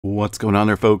What's going on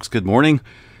there, folks? Good morning.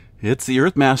 It's the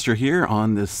Earthmaster here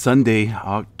on this Sunday,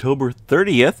 October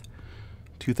 30th,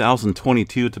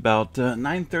 2022. It's about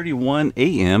 9:31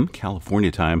 a.m.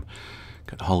 California time.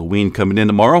 Got Halloween coming in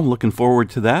tomorrow. Looking forward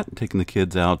to that. Taking the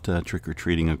kids out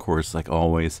trick-or-treating, of course, like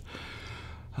always.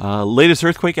 Latest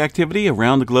earthquake activity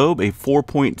around the globe, a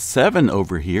 4.7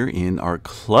 over here in our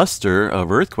cluster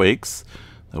of earthquakes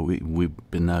that we've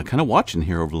been kind of watching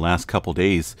here over the last couple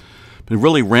days. Been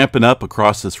really ramping up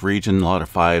across this region, a lot of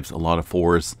fives, a lot of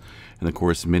fours, and of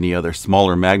course many other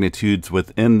smaller magnitudes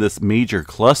within this major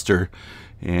cluster.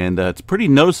 And it's pretty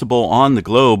noticeable on the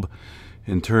globe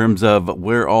in terms of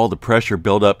where all the pressure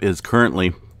buildup is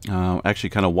currently. Actually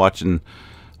kind of watching,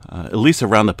 at least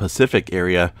around the Pacific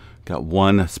area. Got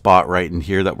one spot right in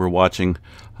here that we're watching,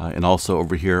 and also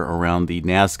over here around the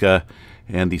Nazca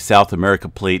and the South America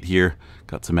plate here.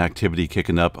 Got some activity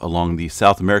kicking up along the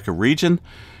South America region,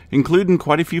 including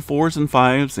quite a few fours and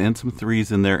fives and some threes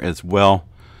in there as well.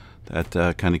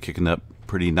 That kind of kicking up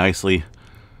pretty nicely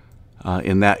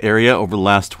in that area over the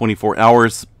last 24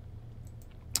 hours.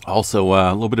 Also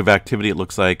a little bit of activity, it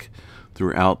looks like,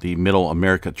 throughout the Middle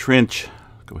America Trench.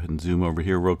 Go ahead and zoom over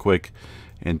here real quick.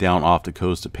 And down off the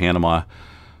coast of Panama.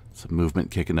 Some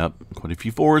movement kicking up, quite a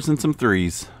few fours and some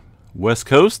threes. West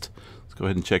Coast, let's go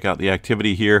ahead and check out the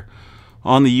activity here.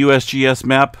 On the USGS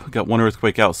map, got one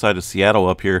earthquake outside of Seattle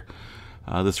up here.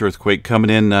 This earthquake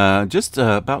coming in just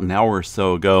about an hour or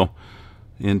so ago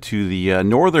into the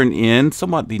northern end,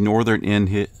 somewhat the northern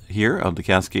end here of the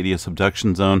Cascadia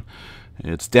subduction zone.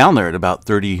 It's down there at about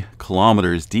 30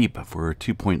 kilometers deep for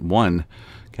 2.1.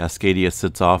 Cascadia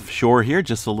sits offshore here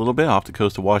just a little bit off the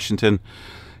coast of Washington.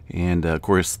 And of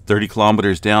course, 30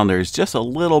 kilometers down there is just a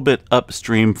little bit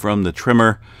upstream from the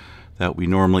tremor that we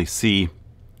normally see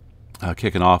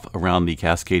kicking off around the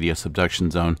Cascadia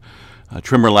subduction zone.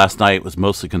 Tremor last night was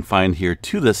mostly confined here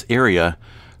to this area,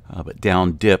 but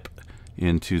down dip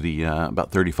into the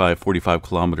about 35-45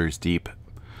 kilometers deep.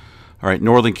 All right,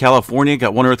 Northern California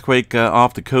got one earthquake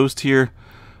off the coast here.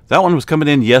 That one was coming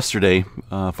in yesterday.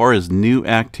 As far as new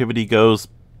activity goes,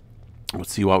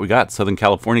 let's see what we got. Southern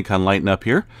California kind of lighting up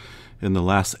here in the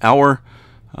last hour.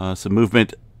 Some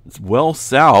movement well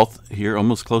south here,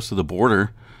 almost close to the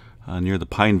border. Near the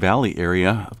Pine Valley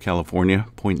area of California,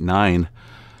 0.9.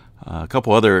 A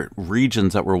couple other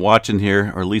regions that we're watching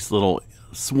here, or at least little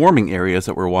swarming areas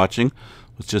that we're watching,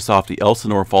 was just off the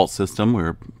Elsinore fault system. We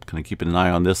were kind of keeping an eye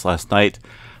on this last night.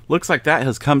 Looks like that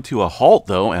has come to a halt,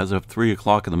 though, as of 3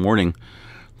 o'clock in the morning.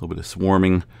 A little bit of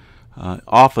swarming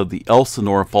off of the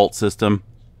Elsinore fault system.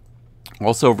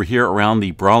 Also over here around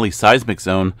the Brawley seismic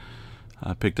zone,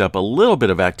 picked up a little bit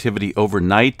of activity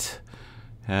overnight.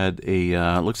 Had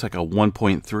a, looks like a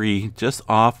 1.3 just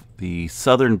off the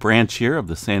southern branch here of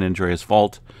the San Andreas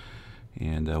Fault.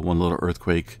 And one little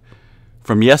earthquake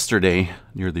from yesterday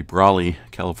near the Brawley,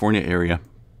 California area.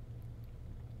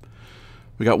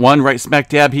 We got one right smack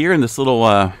dab here in this little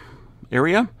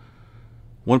area.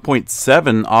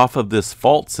 1.7 off of this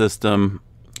fault system.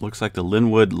 Looks like the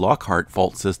Linwood Lockhart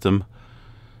fault system.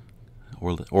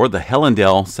 Or the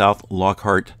Hellendale South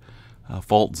Lockhart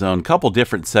fault zone. Couple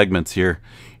different segments here.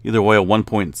 Either way, a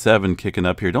 1.7 kicking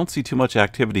up here. Don't see too much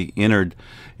activity entered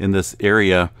in this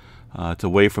area. It's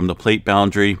away from the plate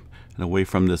boundary and away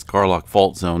from this Garlock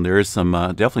fault zone. There is some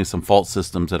definitely some fault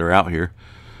systems that are out here,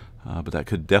 but that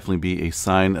could definitely be a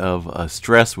sign of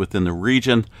stress within the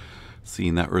region.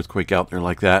 Seeing that earthquake out there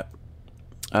like that.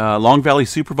 Long Valley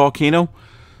supervolcano.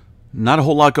 Not a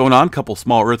whole lot going on. Couple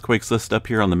small earthquakes listed up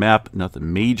here on the map.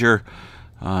 Nothing major.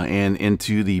 And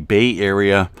into the Bay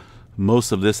Area,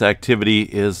 most of this activity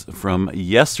is from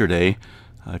yesterday.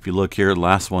 If you look here, the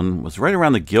last one was right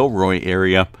around the Gilroy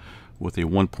area with a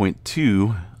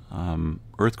 1.2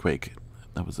 earthquake.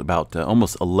 That was about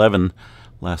almost 11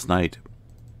 last night.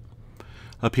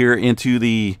 Up here into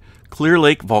the Clear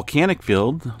Lake volcanic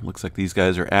field. Looks like these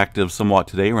guys are active somewhat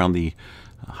today around the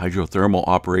hydrothermal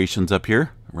operations up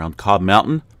here around Cobb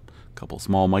Mountain. A couple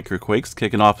small microquakes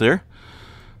kicking off there.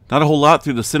 Not a whole lot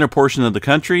through the center portion of the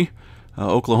country.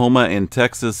 Oklahoma and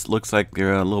Texas looks like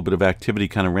there a little bit of activity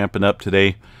kind of ramping up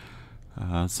today.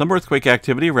 Some earthquake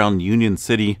activity around Union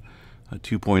City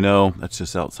 2.0. That's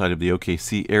just outside of the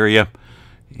OKC area.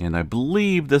 And I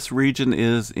believe this region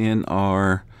is in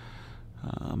our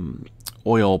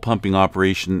oil pumping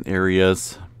operation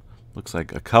areas. Looks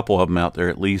like a couple of them out there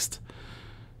at least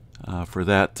for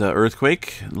that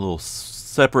earthquake. A little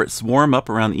separate swarm up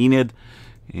around Enid.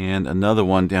 And another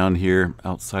one down here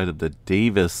outside of the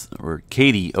Davis or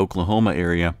Katy, Oklahoma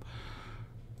area.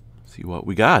 See what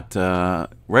we got.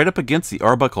 Right up against the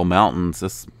Arbuckle Mountains.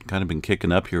 This kind of been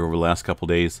kicking up here over the last couple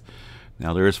days.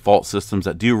 Now there is fault systems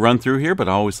that do run through here, but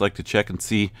I always like to check and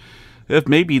see if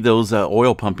maybe those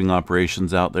oil pumping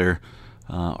operations out there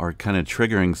are kind of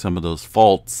triggering some of those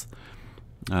faults.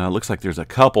 Looks like there's a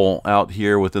couple out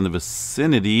here within the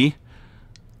vicinity.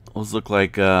 Those look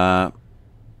like kind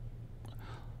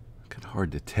of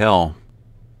hard to tell.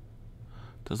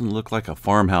 Doesn't look like a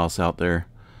farmhouse out there.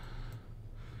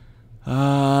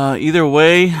 Either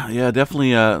way, yeah,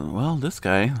 definitely. Well, this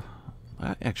guy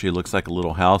actually looks like a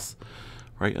little house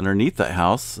right underneath that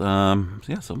house.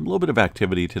 Yeah, so a little bit of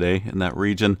activity today in that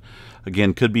region.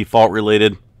 Again, could be fault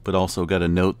related, but also got to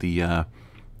note the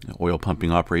oil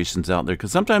pumping operations out there,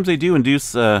 because sometimes they do induce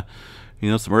some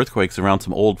earthquakes around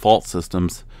some old fault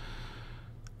systems.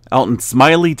 Out in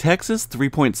Smiley, Texas,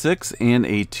 3.6 and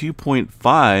a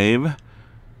 2.5.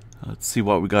 Let's see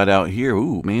what we got out here.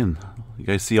 Ooh, man, you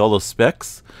guys see all those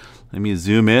specks? Let me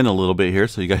zoom in a little bit here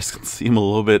so you guys can see them a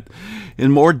little bit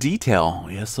in more detail.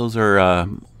 Yes, those are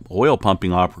oil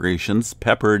pumping operations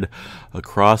peppered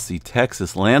across the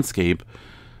Texas landscape.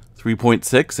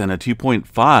 3.6 and a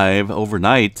 2.5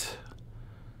 overnight,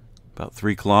 about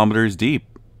 3 kilometers deep,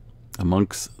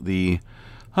 amongst the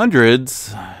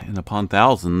hundreds and upon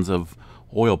thousands of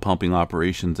oil pumping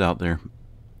operations out there.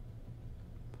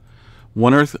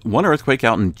 One earthquake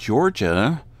out in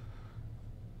Georgia.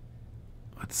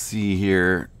 Let's see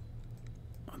here.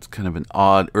 It's kind of an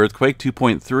odd earthquake,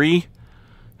 2.3.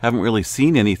 Haven't really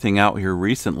seen anything out here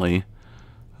recently.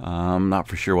 I'm not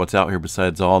for sure what's out here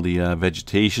besides all the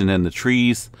vegetation and the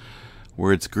trees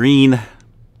where it's green. I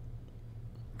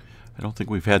don't think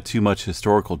we've had too much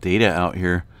historical data out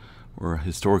here or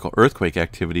historical earthquake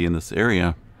activity in this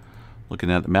area. Looking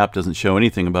at the map, doesn't show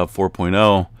anything above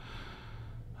 4.0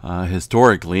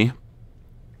 historically.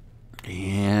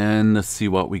 And let's see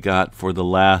what we got for the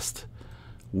last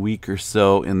week or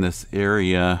so in this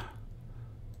area.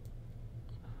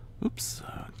 Oops,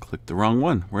 clicked the wrong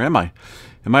one. Where am I?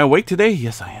 Am I awake today?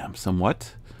 Yes, I am,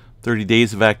 somewhat. 30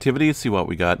 days of activity. Let's see what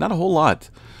we got. Not a whole lot.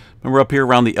 We're up here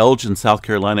around the Elgin, South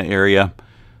Carolina area.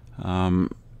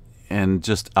 And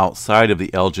just outside of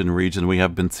the Elgin region, we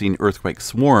have been seeing earthquake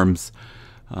swarms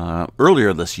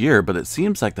earlier this year. But it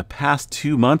seems like the past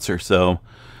 2 months or so,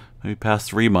 maybe past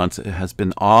 3 months, it has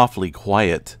been awfully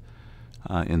quiet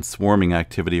in swarming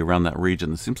activity around that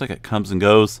region. It seems like it comes and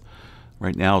goes.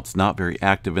 Right now, it's not very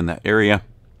active in that area.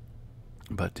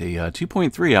 But a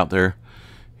 2.3 out there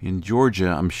in Georgia,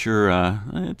 I'm sure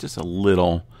just a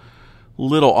little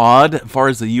odd. As far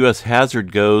as the U.S.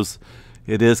 hazard goes,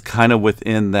 it is kind of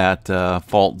within that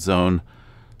fault zone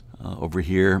over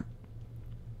here.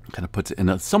 Kind of puts it in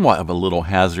a somewhat of a little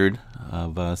hazard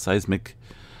of seismic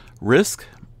risk.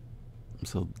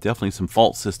 So definitely some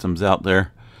fault systems out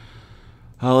there.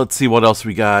 Let's see what else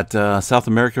we got. South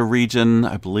America region,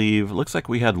 I believe. Looks like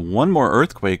we had one more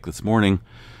earthquake this morning.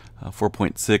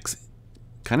 4.6,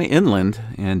 kind of inland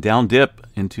and down dip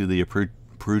into the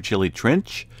Peru-Chile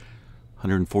Trench,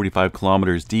 145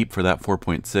 kilometers deep for that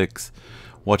 4.6.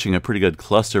 Watching a pretty good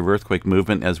cluster of earthquake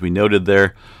movement, as we noted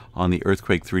there on the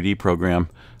Earthquake 3D program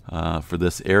for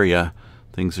this area.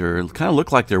 Things are kind of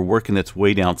look like they're working its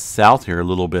way down south here a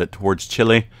little bit towards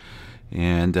Chile,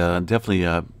 and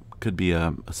definitely could be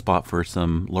a spot for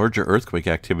some larger earthquake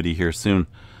activity here soon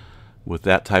with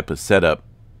that type of setup.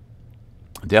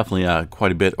 Definitely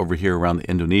quite a bit over here around the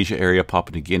Indonesia area,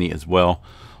 Papua New Guinea as well,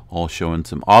 all showing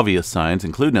some obvious signs,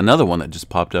 including another one that just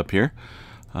popped up here.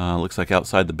 Looks like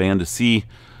outside the band of sea,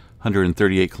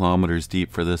 138 kilometers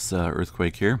deep for this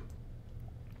earthquake here.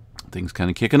 Things kind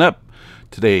of kicking up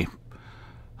today.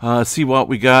 See what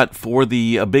we got for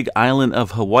the big island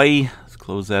of Hawaii. Let's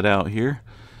close that out here.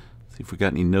 See if we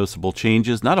got any noticeable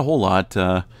changes. Not a whole lot.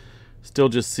 Still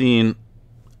just seeing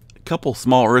couple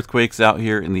small earthquakes out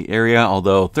here in the area,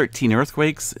 although 13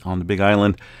 earthquakes on the big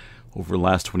island over the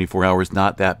last 24 hours,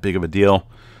 not that big of a deal.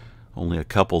 Only a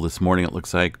couple this morning, it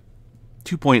looks like.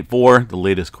 2.4, the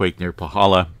latest quake near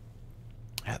Pahala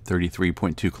at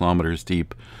 33.2 kilometers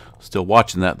deep. Still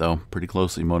watching that, though, pretty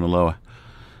closely, Mauna Loa.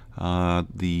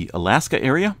 The Alaska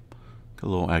area, a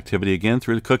little activity again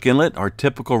through the Cook Inlet. Our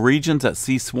typical regions that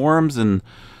see swarms and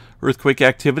earthquake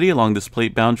activity along this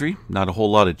plate boundary. Not a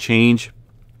whole lot of change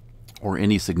or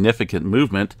any significant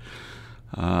movement.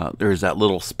 There's that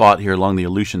little spot here along the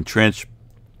Aleutian Trench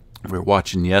we were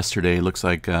watching yesterday. Looks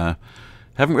like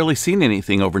haven't really seen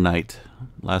anything overnight.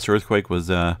 Last earthquake was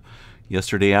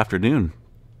yesterday afternoon.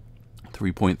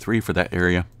 3.3 for that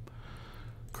area.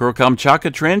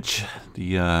 Kuro-Kamchatka Trench,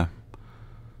 the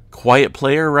quiet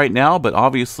player right now, but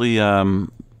obviously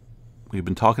we've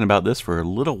been talking about this for a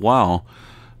little while.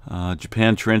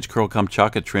 Japan Trench,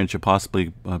 Kuro-Kamchatka Trench are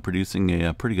possibly producing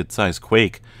a pretty good sized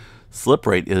quake. slip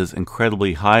rate is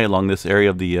incredibly high along this area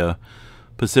of the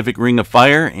Pacific Ring of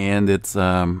Fire, and it's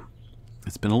been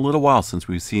a little while since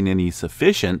we've seen any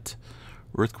sufficient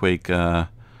earthquake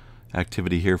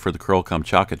activity here for the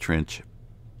Kuril-Kamchatka Trench.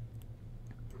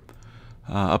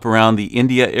 Up around the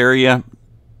India area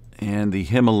and the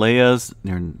Himalayas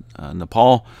near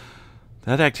Nepal,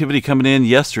 that activity coming in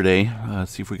yesterday.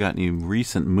 See if we got any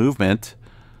recent movement.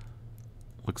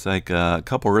 Looks like a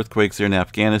couple earthquakes there in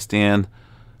Afghanistan,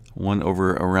 one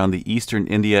over around the eastern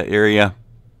India area.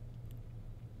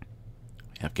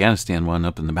 Afghanistan one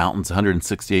up in the mountains,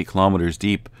 168 kilometers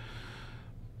deep.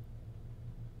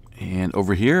 And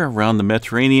over here around the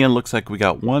Mediterranean, looks like we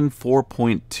got one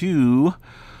 4.2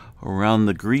 around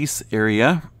the Greece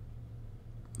area.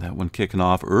 That one kicking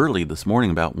off early this morning,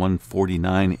 about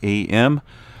 1:49 a.m.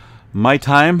 my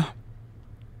time.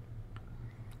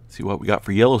 See what we got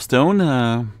for Yellowstone.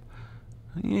 Yeah,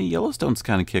 Yellowstone's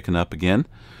kind of kicking up again.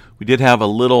 We did have a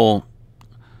little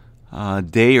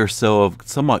day or so of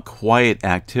somewhat quiet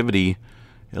activity.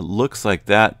 It looks like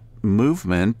that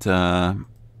movement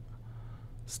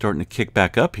starting to kick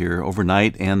back up here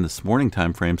overnight and this morning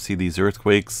time frame. See these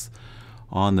earthquakes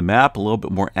on the map a little bit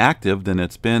more active than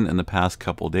it's been in the past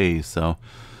couple days. So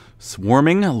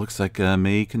swarming looks like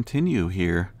may continue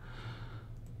here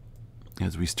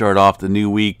as we start off the new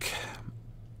week.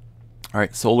 All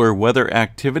right, solar weather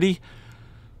activity.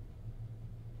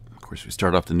 Of course, we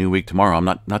start off the new week tomorrow. I'm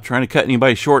not trying to cut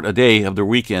anybody short a day of their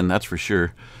weekend, that's for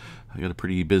sure. I got a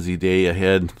pretty busy day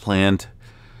ahead planned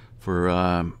for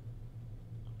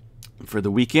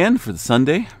the weekend, for the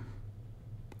Sunday.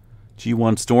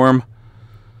 G1 storm.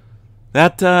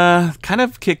 That kind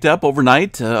of kicked up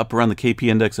overnight, up around the KP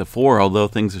index of 4, although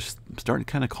things are starting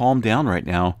to kind of calm down right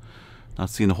now. Not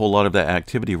seeing a whole lot of that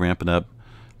activity ramping up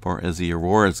as far as the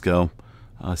auroras go.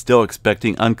 Still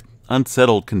expecting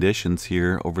unsettled conditions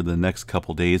here over the next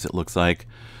couple days, it looks like.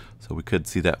 So we could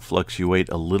see that fluctuate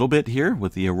a little bit here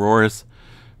with the auroras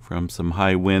from some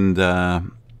high wind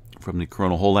from the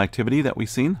coronal hole activity that we've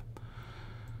seen.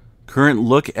 Current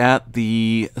look at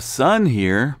the sun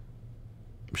here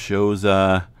shows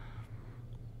some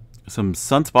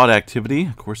sunspot activity,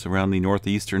 of course, around the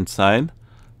northeastern side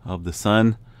of the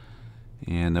sun.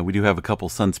 And we do have a couple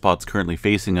sunspots currently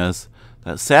facing us.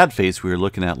 That sad face we were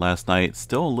looking at last night,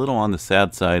 still a little on the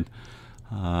sad side.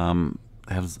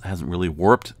 Hasn't really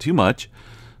warped too much,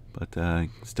 but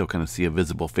still kind of see a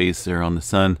visible face there on the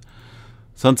sun.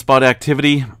 Sunspot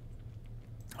activity.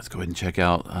 Let's go ahead and check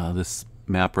out this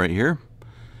map right here.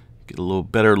 Get a little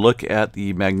better look at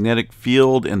the magnetic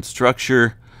field and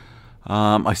structure.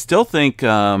 I still think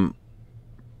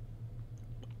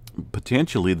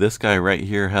potentially this guy right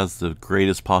here has the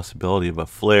greatest possibility of a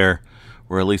flare,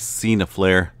 or at least seen a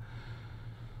flare.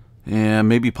 And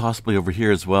maybe possibly over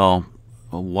here as well.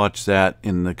 We'll watch that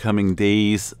in the coming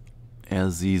days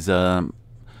as these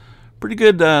pretty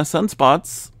good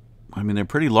sunspots. I mean, they're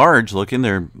pretty large looking.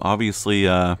 They're obviously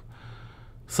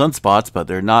sunspots, but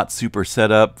they're not super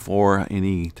set up for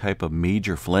any type of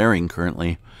major flaring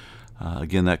currently.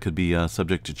 Again, that could be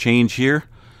subject to change here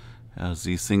as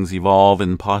these things evolve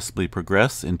and possibly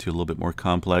progress into a little bit more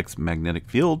complex magnetic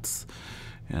fields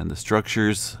and the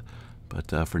structures.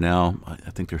 But for now,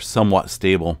 I think they're somewhat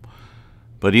stable.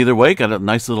 But either way, got a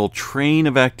nice little train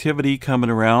of activity coming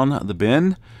around the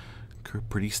bend.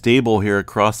 Pretty stable here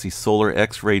across the solar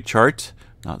X-ray chart.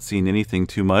 Not seeing anything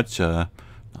too much. Not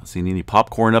seeing any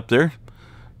popcorn up there.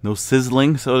 No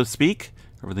sizzling, so to speak.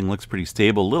 Everything looks pretty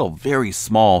stable. Little, very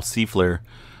small sea flare.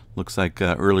 Looks like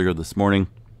earlier this morning.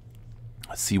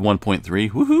 C1.3.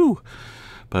 Woohoo!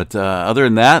 But other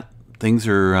than that, things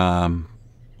are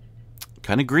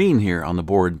kind of green here on the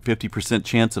board. 50%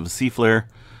 chance of a C flare.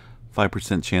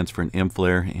 5% chance for an M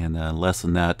flare. And less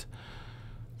than that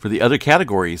for the other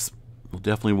categories. We'll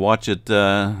definitely watch it,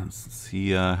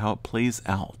 see how it plays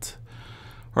out.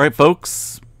 All right,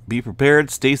 folks. Be prepared.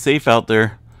 Stay safe out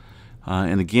there.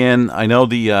 And again, I know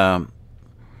the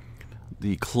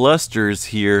clusters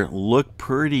here look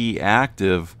pretty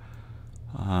active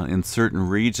in certain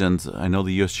regions. I know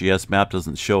the USGS map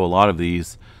doesn't show a lot of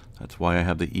these. That's why I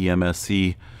have the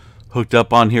EMSC hooked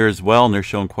up on here as well. And they're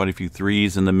showing quite a few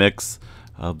threes in the mix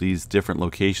of these different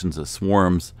locations of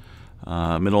swarms.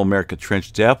 Middle America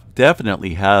Trench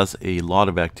definitely has a lot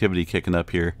of activity kicking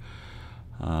up here.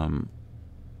 And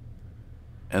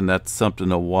that's something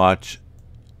to watch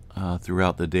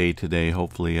throughout the day today.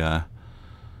 Hopefully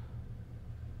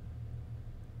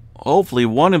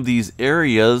one of these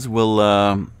areas will,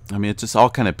 I mean, it's just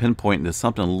all kind of pinpointing to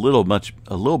something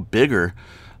a little bigger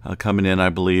coming in, I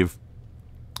believe.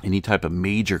 Any type of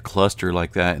major cluster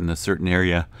like that in a certain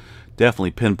area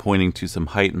definitely pinpointing to some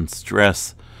heightened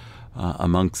stress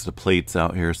amongst the plates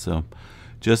out here. So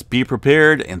just be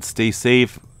prepared and stay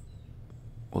safe.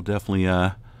 We'll definitely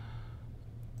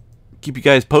keep you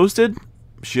guys posted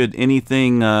should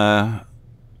anything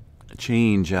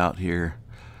change out here.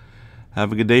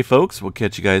 Have a good day, folks. We'll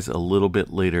catch you guys a little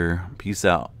bit later. Peace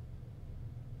out.